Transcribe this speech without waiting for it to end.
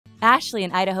Ashley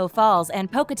in Idaho Falls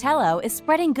and Pocatello is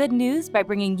spreading good news by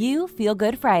bringing you Feel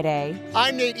Good Friday.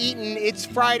 I'm Nate Eaton. It's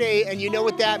Friday, and you know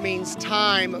what that means.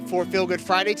 Time for Feel Good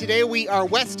Friday. Today we are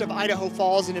west of Idaho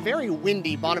Falls in a very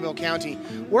windy Bonneville County.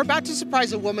 We're about to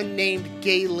surprise a woman named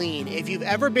Gayleen. If you've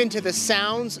ever been to the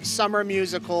Sounds Summer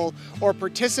Musical or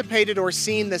participated or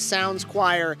seen the Sounds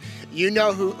Choir, you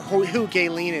know who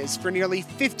Gayleen is. For nearly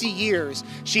 50 years,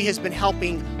 she has been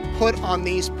helping put on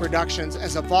these productions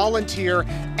as a volunteer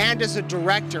and as a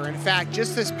director. In fact,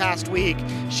 just this past week,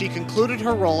 she concluded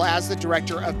her role as the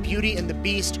director of Beauty and the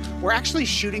Beast. We're actually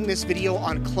shooting this video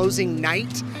on closing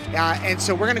night, and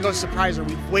so we're gonna go surprise her.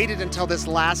 We've waited until this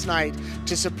last night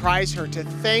to surprise her, to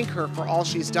thank her for all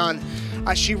she's done.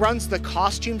 She runs the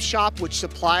costume shop, which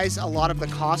supplies a lot of the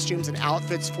costumes and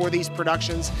outfits for these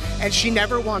productions, and she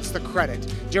never wants the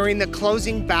credit. During the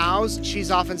closing bows,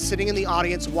 she's often sitting in the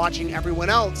audience watching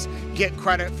everyone else get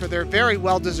credit for their very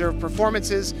well-deserved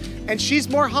performances, and she's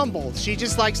more humble. She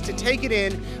just likes to take it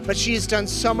in, but she has done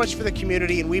so much for the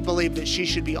community, and we believe that she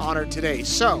should be honored today.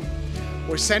 So,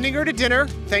 we're sending her to dinner,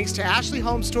 thanks to Ashley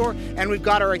Home Store, and we've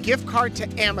got her a gift card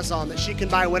to Amazon that she can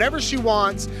buy whatever she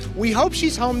wants. We hope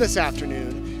she's home this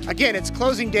afternoon. Again, it's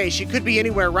closing day. She could be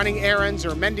anywhere running errands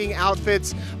or mending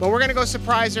outfits, but we're gonna go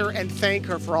surprise her and thank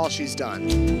her for all she's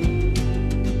done.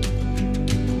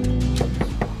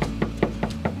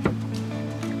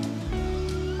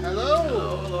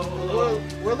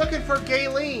 We're looking for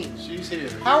Gayleen. She's here.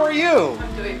 How are you?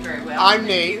 I'm doing very well. I'm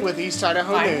Nate with East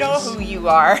Idaho News. I know who you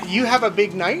are. You have a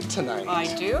big night tonight.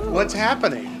 I do. What's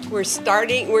happening? We're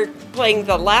playing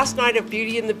the last night of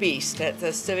Beauty and the Beast at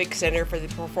the Civic Center for the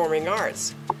Performing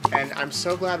Arts. And I'm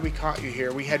so glad we caught you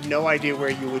here. We had no idea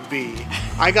where you would be.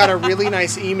 I got a really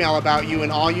nice email about you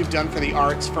and all you've done for the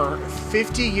arts for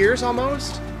 50 years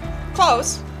almost?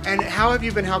 Close. And how have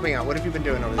you been helping out? What have you been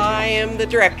doing over the years? I am the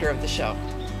director of the show.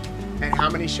 And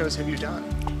how many shows have you done?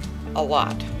 A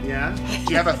lot. Yeah?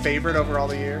 Do you have a favorite over all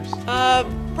the years?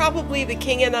 Probably The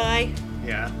King and I.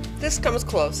 Yeah. This comes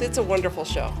close. It's a wonderful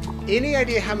show. Any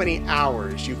idea how many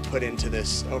hours you've put into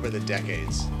this over the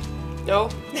decades? No.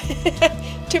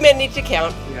 Too many to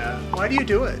count. Yeah. Why do you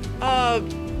do it?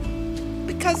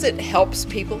 Because it helps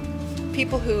people.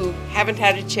 People who haven't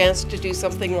had a chance to do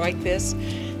something like this.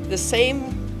 The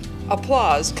same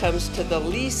applause comes to the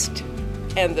least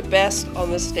and the best on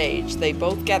the stage. They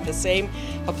both get the same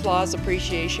applause,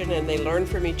 appreciation, and they learn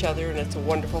from each other, and it's a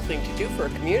wonderful thing to do for a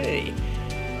community.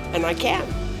 And I can.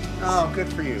 Oh,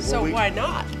 good for you. So why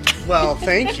not? Well,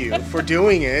 thank you for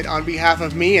doing it on behalf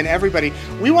of me and everybody.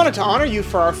 We wanted to honor you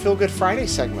for our Feel Good Friday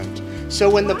segment. So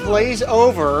when the play's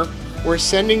over, we're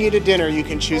sending you to dinner. You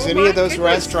can choose any of those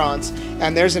restaurants,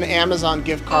 and there's an Amazon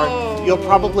gift card. Oh. You'll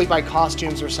probably buy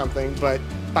costumes or something, but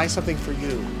buy something for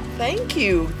you. Thank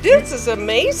you. This is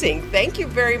amazing. Thank you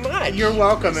very much. You're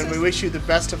welcome, and we wish you the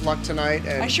best of luck tonight.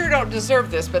 And I sure don't deserve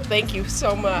this, but thank you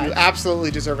so much. you absolutely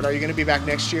deserve it. Are you going to be back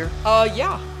next year?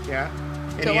 Yeah. Yeah?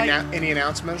 Any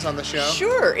announcements on the show?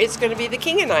 Sure. It's going to be The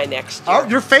King and I next year. Oh,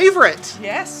 your favorite?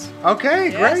 Yes.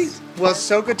 Okay, Yes. great. Well,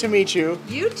 so good to meet you.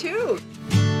 You too.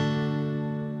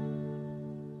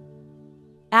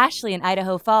 Ashley in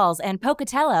Idaho Falls and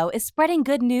Pocatello is spreading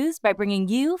good news by bringing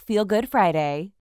you Feel Good Friday.